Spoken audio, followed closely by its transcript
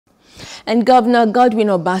And Governor Godwin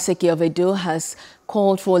Obaseki of Edo has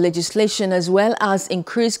called for legislation as well as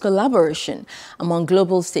increased collaboration among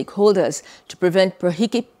global stakeholders to prevent,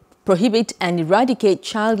 prohibit and eradicate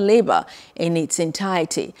child labor in its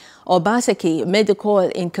entirety. Obaseki made the call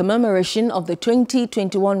in commemoration of the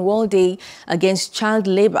 2021 World Day Against Child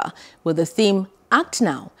Labor with the theme Act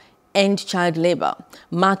Now, End Child Labor,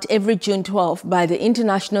 marked every June 12 by the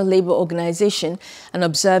International Labour Organization and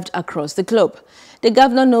observed across the globe. The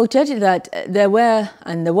governor noted that there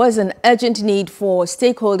was an urgent need for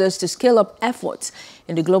stakeholders to scale up efforts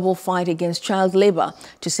in the global fight against child labor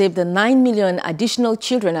to save the 9 million additional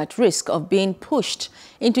children at risk of being pushed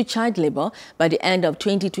into child labor by the end of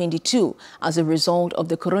 2022 as a result of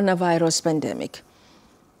the coronavirus pandemic.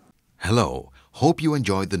 Hello, hope you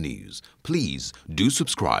enjoyed the news. Please do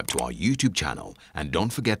subscribe to our YouTube channel and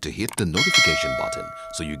don't forget to hit the notification button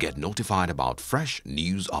so you get notified about fresh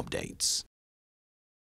news updates.